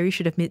 saying Khairy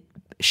should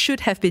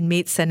have been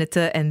made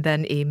senator and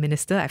then a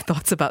minister. I have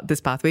thoughts about this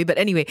pathway. But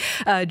anyway,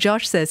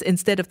 Josh says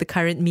instead of the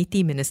current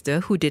MITI minister,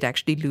 who did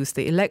actually lose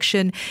the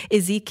election,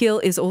 Ezekiel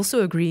is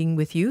also agreeing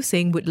with you,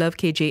 saying would love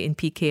KJ in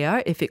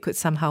PKR if it could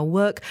somehow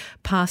work,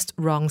 past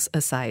wrongs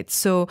aside.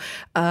 So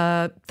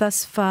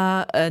thus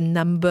far, a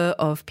number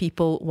of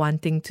people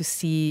wanting to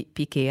see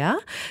PKR.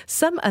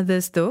 Some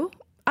others, though,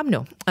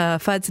 UMNO.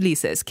 Fadzli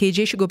says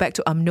KJ should go back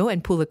to UMNO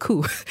and pull a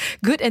coup.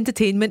 Good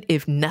entertainment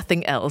if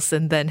nothing else.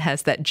 And then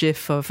has that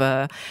gif of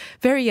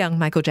very young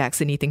Michael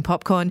Jackson eating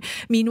popcorn.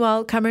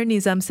 Meanwhile, Kamar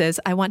Nizam says,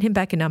 I want him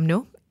back in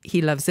UMNO.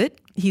 He loves it.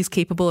 He's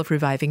capable of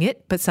reviving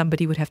it, but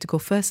somebody would have to go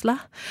first lah.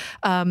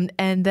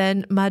 And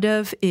then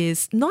Madhav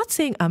is not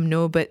saying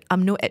UMNO, but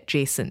UMNO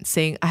adjacent,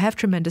 saying, I have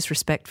tremendous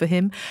respect for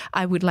him.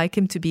 I would like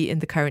him to be in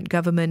the current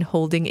government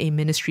holding a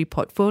ministry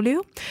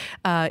portfolio.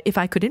 If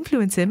I could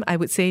influence him, I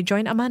would say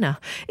join Amanah.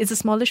 It's a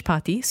smallish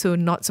party, so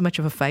not so much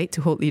of a fight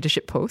to hold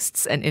leadership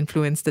posts and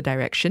influence the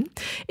direction.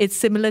 It's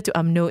similar to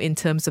UMNO in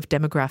terms of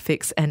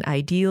demographics and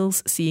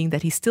ideals, seeing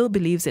that he still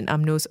believes in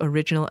UMNO's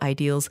original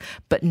ideals,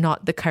 but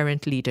not the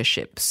current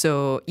leadership.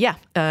 So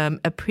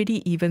a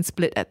pretty even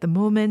split at the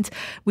moment.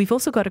 We've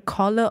also got a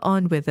caller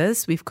on with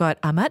us. We've got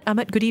Ahmad.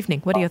 Ahmad, good evening.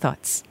 What are your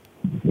thoughts?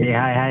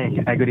 Yeah, hi.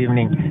 Good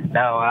evening.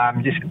 Now,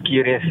 I'm just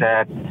curious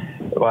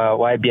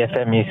why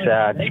BFM is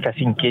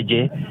discussing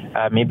KJ.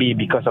 Maybe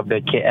because of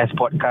the KS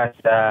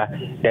podcast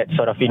that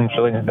sort of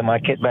influenced the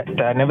market. But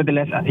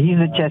nevertheless, he's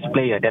a chess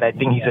player that I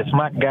think he's a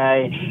smart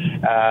guy.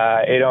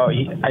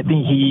 I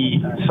think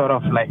he sort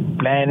of like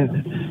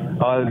planned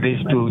all this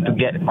to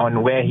get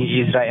on where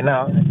he is right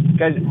now.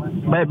 Because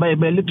by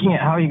looking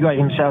at how he got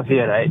himself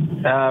here, right?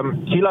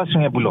 He lost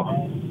Sungai Buloh,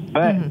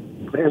 but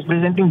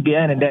representing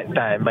BN at that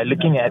time, by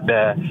looking at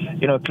the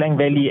Klang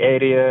Valley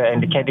area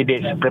and the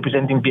candidates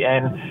representing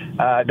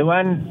BN, the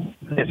one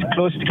that's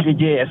close to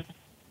KJ as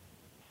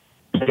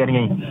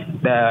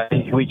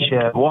which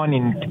won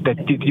in the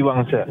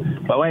Tiwang, sir.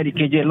 But why did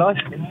KJ lost?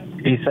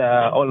 Is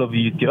all over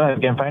YouTube.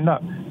 You can find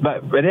out.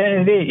 But at the end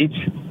of the day,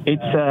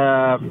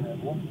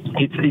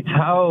 it's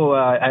how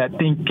I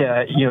think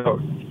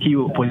he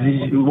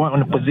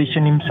want to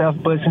position himself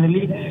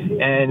personally,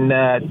 and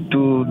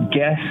to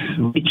guess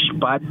which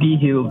party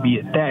he will be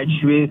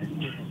attached with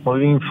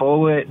moving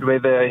forward,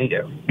 whether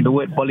the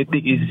word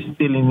politics is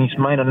still in his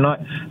mind or not.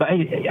 But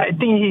I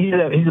think he's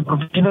a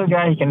professional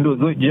guy. He can do a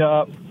good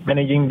job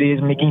managing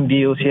this, making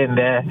deals here and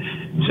there.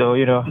 So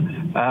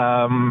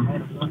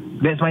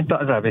that's my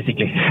thoughts,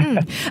 basically.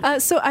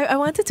 So I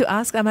wanted to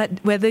ask Ahmad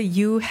whether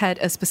you had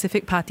a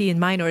specific party in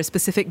mind or a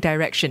specific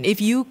direction. If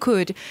you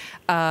could,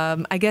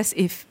 I guess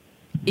if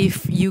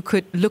you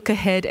could look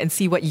ahead and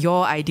see what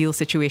your ideal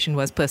situation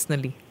was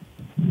personally.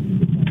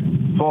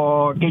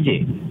 For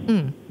KJ?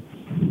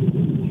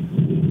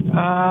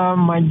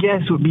 My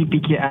guess would be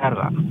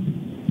PKR.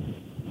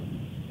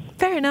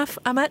 Fair enough,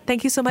 Ahmad.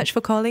 Thank you so much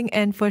for calling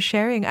and for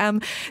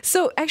sharing.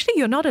 So actually,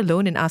 you're not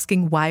alone in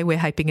asking why we're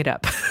hyping it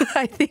up.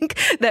 I think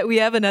that we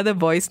have another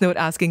voice note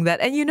asking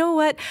that. And you know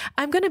what?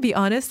 I'm going to be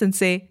honest and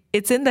say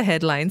it's in the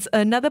headlines.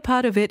 Another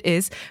part of it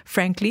is,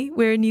 frankly,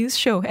 we're a news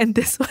show and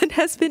this one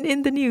has been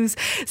in the news.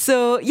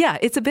 So yeah,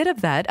 it's a bit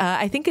of that.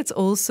 I think it's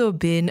also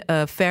been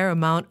a fair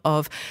amount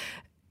of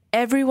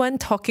everyone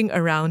talking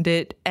around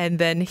it and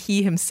then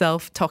he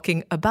himself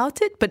talking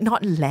about it, but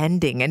not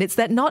landing. And it's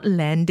that not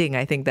landing,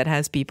 I think, that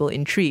has people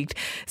intrigued.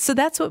 So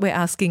that's what we're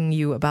asking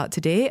you about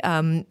today.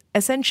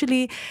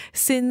 Essentially,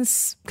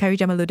 since Khairy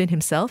Jamaluddin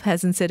himself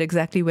hasn't said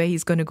exactly where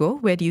he's going to go,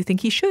 where do you think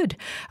he should?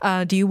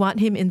 Do you want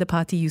him in the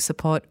party you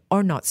support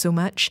or not so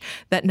much?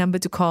 That number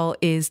to call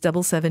is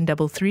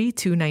 7733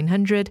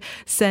 2900.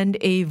 Send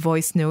a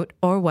voice note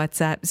or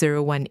WhatsApp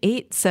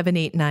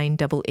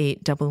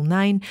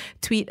 018-789-8899.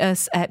 Tweet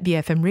us at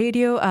BFM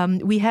Radio.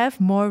 We have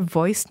more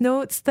voice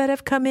notes that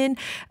have come in,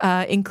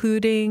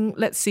 including,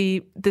 let's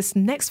see, this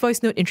next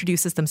voice note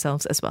introduces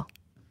themselves as well.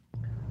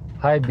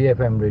 Hi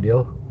BFM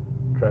Radio,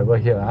 Trevor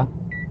here.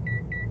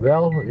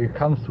 Well, it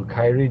comes to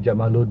Khairy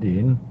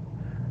Jamaluddin.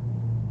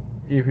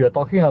 If you're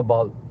talking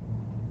about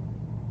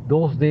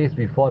those days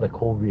before the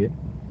COVID,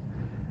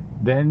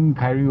 then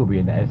Khairy will be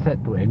an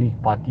asset to any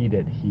party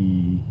that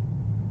he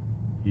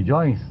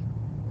joins.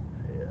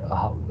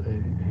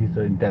 He's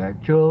an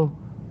intellectual.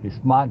 He's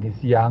smart,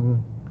 he's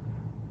young,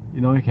 he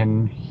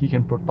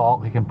can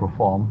talk, he can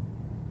perform.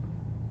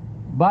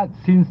 But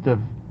since the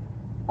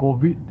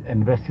COVID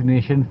and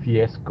vaccination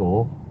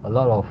fiasco, a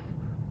lot of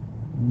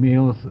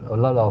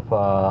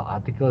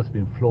articles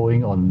been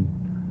flowing on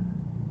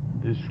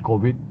this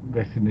COVID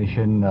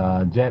vaccination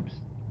jabs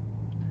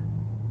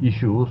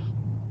issues.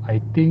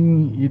 I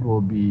think it will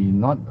be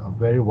not a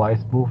very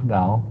wise move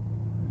now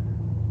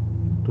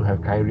to have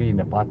Khairy in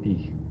the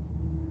party.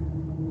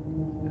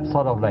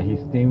 Sort of like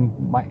his name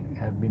might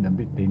have been a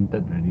bit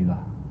tainted already,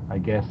 I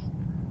guess.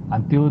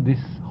 Until this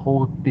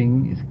whole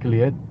thing is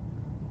cleared,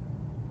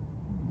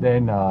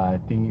 then I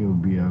think it will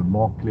be a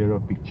more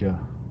clearer picture.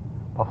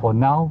 But for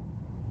now,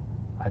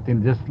 I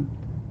think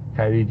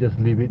Khairy just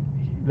leave it,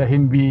 let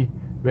him be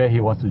where he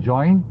wants to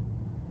join.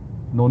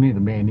 No need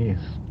to make any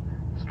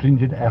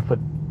stringent effort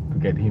to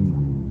get him.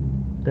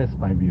 That's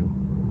my view.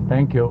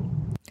 Thank you.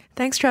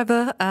 Thanks,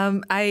 Trevor.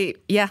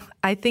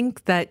 I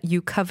think that you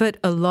covered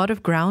a lot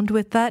of ground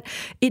with that.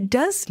 It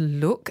does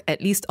look,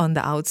 at least on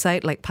the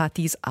outside, like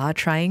parties are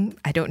trying.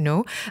 I don't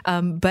know.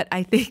 But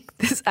I think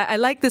I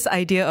like this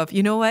idea of,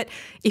 you know what,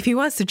 if he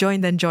wants to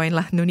join, then join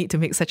lah. No need to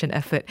make such an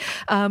effort.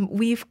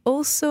 We've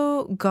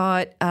also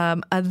got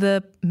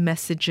other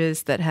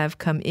messages that have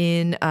come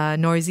in.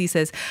 Norzi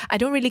says, I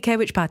don't really care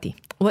which party.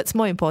 What's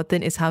more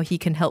important is how he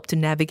can help to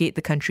navigate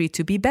the country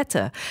to be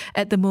better.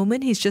 At the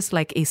moment, he's just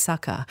like a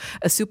Saka,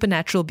 a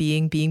supernatural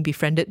being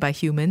befriended by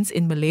humans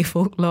in Malay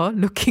folklore,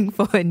 looking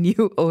for a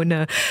new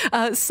owner.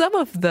 Some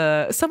of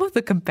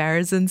the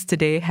comparisons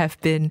today have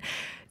been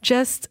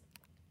just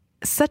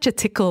such a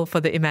tickle for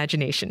the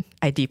imagination.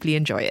 I deeply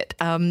enjoy it.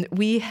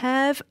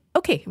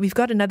 We've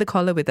got another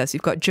caller with us.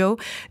 We've got Joe.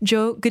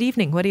 Joe, good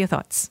evening. What are your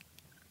thoughts?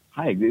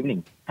 Hi, good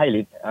evening. Hi,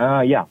 Lynn.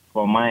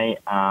 From my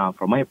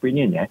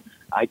opinion,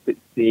 I could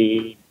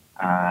say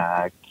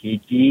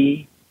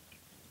KG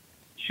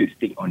should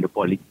stick on the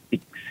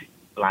politics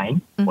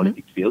line,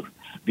 politics field,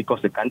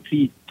 because the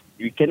country,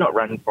 we cannot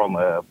run from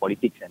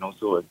politics and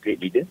also a great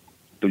leader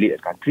to lead a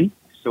country.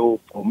 So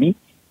for me,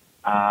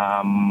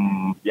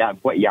 I'm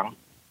quite young.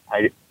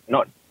 I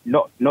not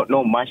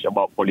know much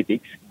about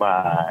politics,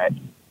 but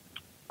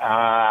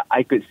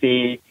I could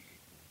say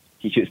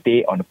he should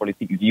stay on the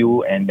politics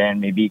view and then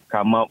maybe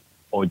come up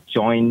or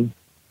join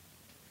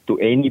to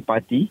any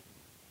party.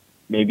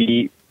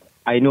 Maybe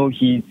I know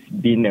he's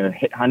been a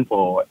headhunt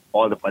for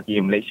all the party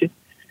in Malaysia.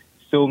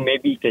 So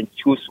maybe he can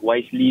choose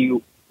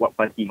wisely what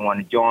party you want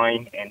to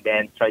join, and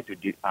then try to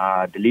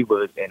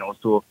deliver, and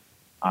also,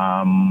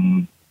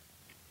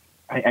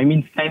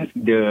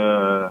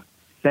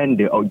 send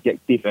the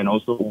objective and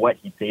also what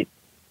he said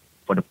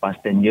for the past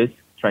 10 years,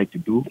 try to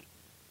do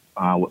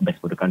what best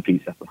for the country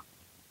itself.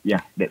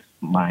 Yeah, that's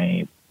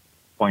my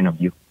point of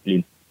view,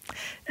 Lynn.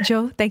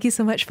 Joe, thank you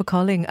so much for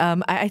calling.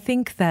 I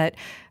think that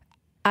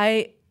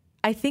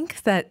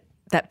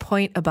that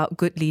point about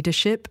good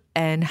leadership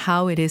and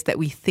how it is that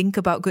we think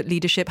about good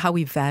leadership, how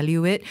we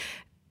value it,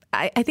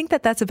 I think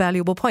that that's a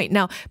valuable point.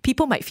 Now,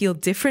 people might feel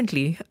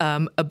differently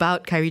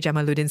about Khairy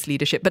Jamaluddin's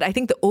leadership, but I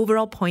think the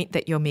overall point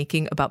that you're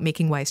making about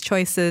making wise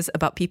choices,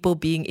 about people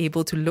being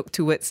able to look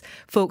towards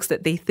folks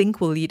that they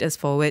think will lead us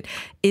forward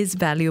is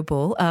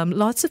valuable.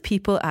 Lots of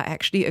people are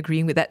actually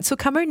agreeing with that. So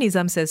Kamar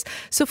Nizam says,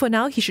 so for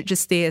now, he should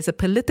just stay as a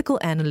political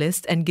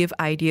analyst and give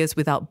ideas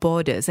without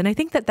borders. And I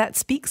think that that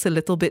speaks a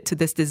little bit to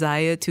this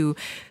desire to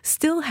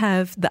still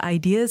have the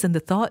ideas and the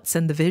thoughts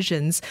and the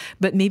visions,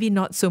 but maybe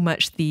not so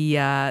much the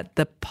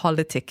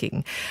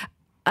politicking.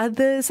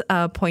 Others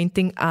are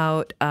pointing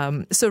out,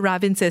 so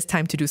Ravin says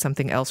time to do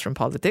something else from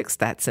politics.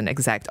 That's an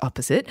exact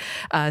opposite.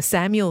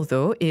 Samuel,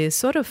 though, is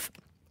sort of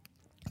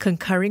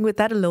concurring with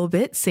that a little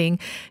bit, saying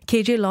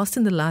KJ lost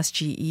in the last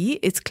GE.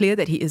 It's clear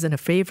that he isn't a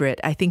favourite.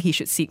 I think he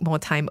should seek more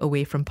time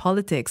away from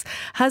politics.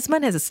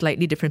 Hasman has a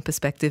slightly different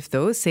perspective,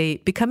 though,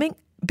 say become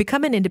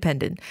an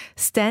independent,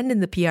 stand in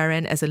the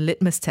PRN as a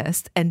litmus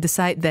test, and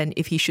decide then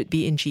if he should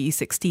be in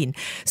GE16.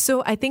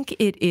 So I think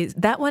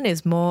that one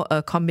is more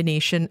a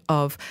combination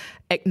of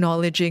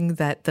acknowledging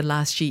that the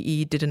last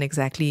GE didn't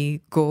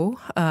exactly go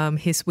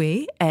his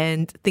way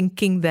and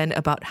thinking then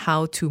about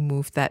how to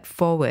move that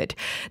forward.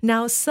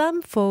 Now,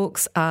 some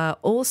folks are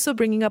also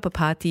bringing up a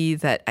party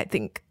that I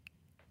think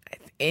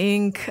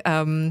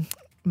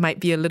might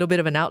be a little bit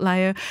of an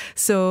outlier.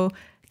 So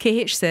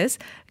KH says,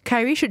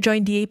 Khairy should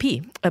join DAP,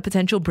 a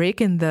potential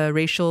break in the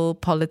racial,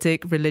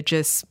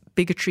 religious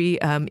bigotry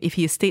if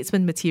he is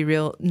statesman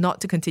material,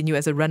 not to continue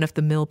as a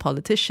run-of-the-mill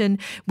politician,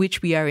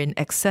 which we are in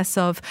excess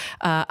of.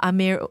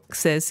 Amir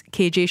says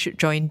KJ should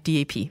join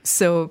DAP.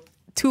 So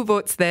 2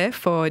 votes there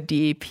for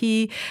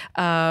DAP.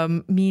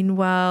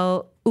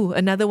 Meanwhile,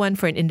 another one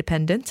for an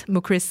independent.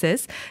 Mukris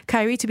says,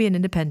 Khairy to be an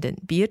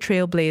independent, be a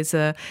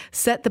trailblazer,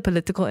 set the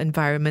political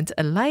environment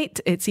alight.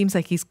 It seems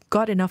like he's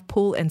got enough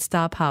pull and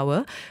star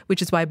power,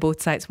 which is why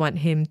both sides want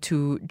him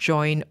to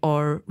join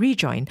or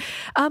rejoin.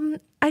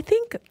 I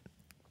think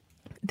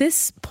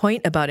this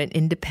point about an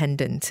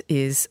independent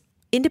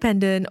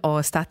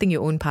or starting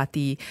your own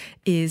party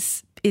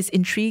is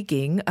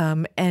intriguing.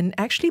 And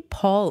actually,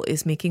 Paul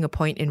is making a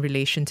point in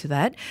relation to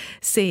that,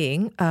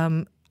 saying,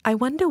 I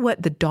wonder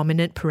what the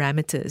dominant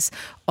parameters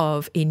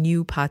of a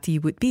new party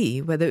would be,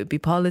 whether it be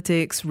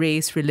politics,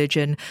 race,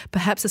 religion,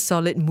 perhaps a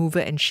solid mover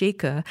and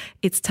shaker.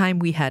 It's time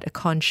we had a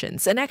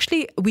conscience. And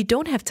actually, we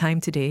don't have time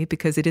today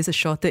because it is a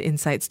shorter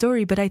inside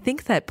story. But I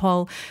think that,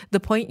 Paul, the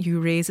point you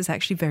raise is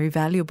actually very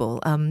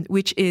valuable,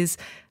 which is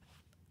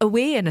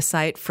away and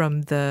aside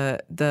from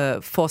the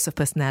force of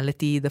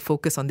personality, the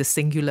focus on the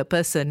singular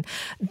person,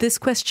 this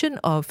question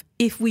of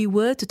if we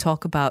were to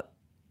talk about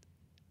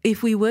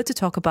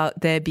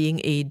there being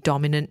a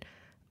dominant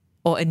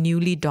or a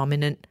newly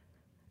dominant,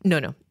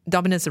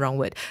 dominant is the wrong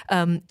word,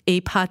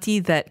 a party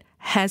that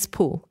has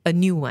pull, a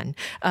new one,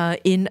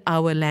 in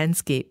our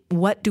landscape,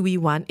 what do we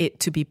want it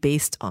to be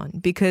based on?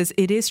 Because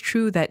it is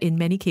true that in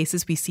many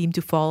cases we seem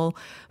to follow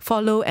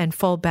and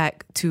fall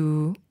back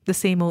to the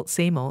same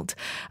old.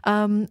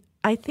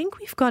 I think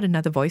we've got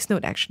another voice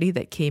note actually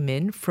that came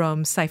in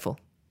from Saiful.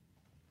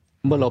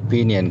 Humble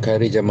opinion,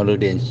 Khairy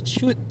Jamaluddin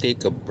should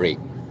take a break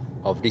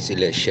of this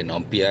election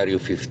on PRU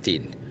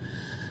 15.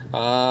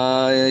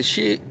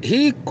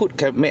 He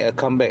could make a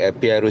comeback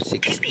at PRU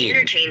 16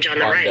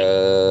 on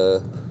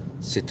the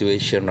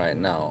situation right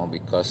now,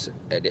 because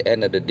at the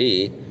end of the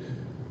day,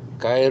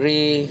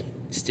 Khairy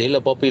still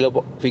a popular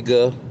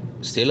figure,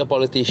 still a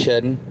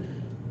politician,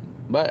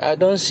 but I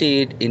don't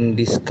see it in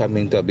this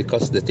coming to,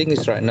 because the thing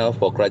is right now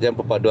for Kerajaan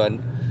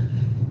Perpaduan,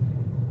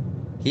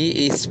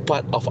 he is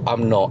part of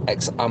UMNO,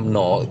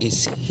 ex-UMNO.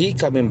 Is he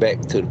coming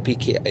back to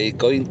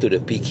going to the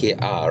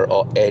PKR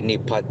or any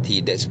party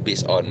that's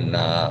based on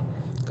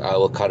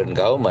our current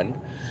government?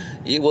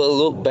 He will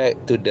look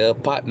back to the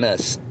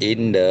partners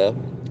in the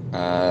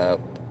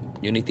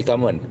unity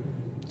government.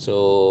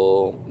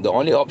 So the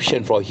only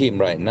option for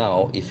him right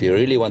now, if he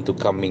really want to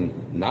come in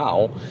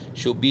now,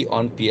 should be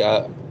on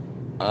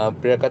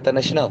Perikatan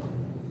Nasional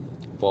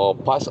for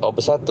PAS or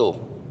Bersatu.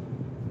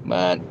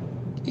 But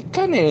it's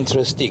kind of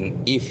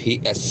interesting if he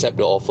accept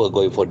the offer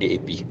going for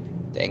DAP.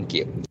 Thank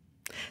you.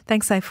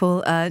 Thanks,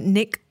 Saiful.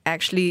 Nick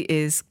actually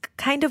is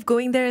kind of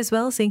going there as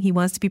well, saying he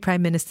wants to be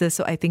Prime Minister,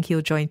 so I think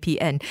he'll join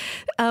PN.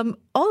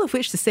 All of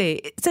which to say,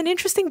 it's an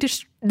interesting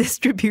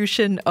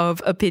distribution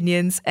of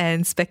opinions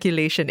and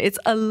speculation. It's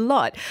a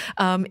lot,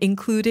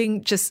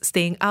 including just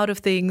staying out of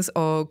things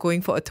or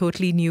going for a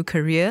totally new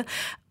career.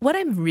 What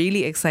I'm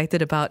really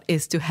excited about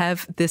is to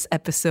have this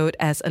episode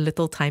as a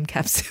little time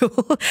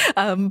capsule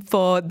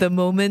for the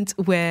moment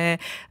where,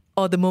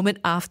 or the moment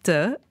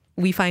after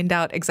we find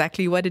out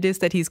exactly what it is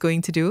that he's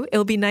going to do.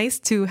 It'll be nice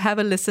to have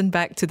a listen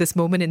back to this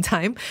moment in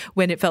time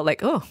when it felt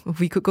like, oh,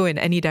 we could go in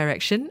any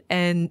direction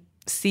and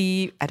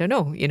see, I don't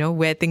know,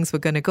 where things were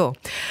going to go.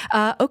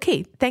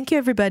 Okay, thank you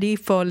everybody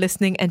for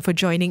listening and for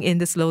joining in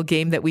this little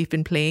game that we've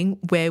been playing,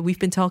 where we've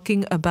been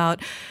talking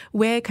about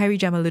where Khairy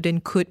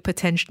Jamaluddin could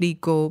potentially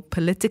go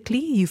politically.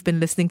 You've been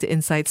listening to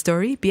Inside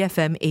Story,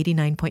 BFM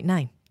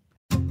 89.9.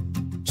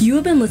 You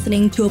have been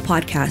listening to a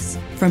podcast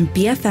from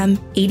BFM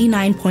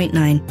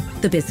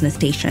 89.9, the business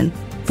station.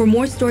 For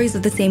more stories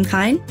of the same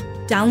kind,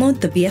 download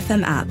the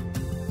BFM app.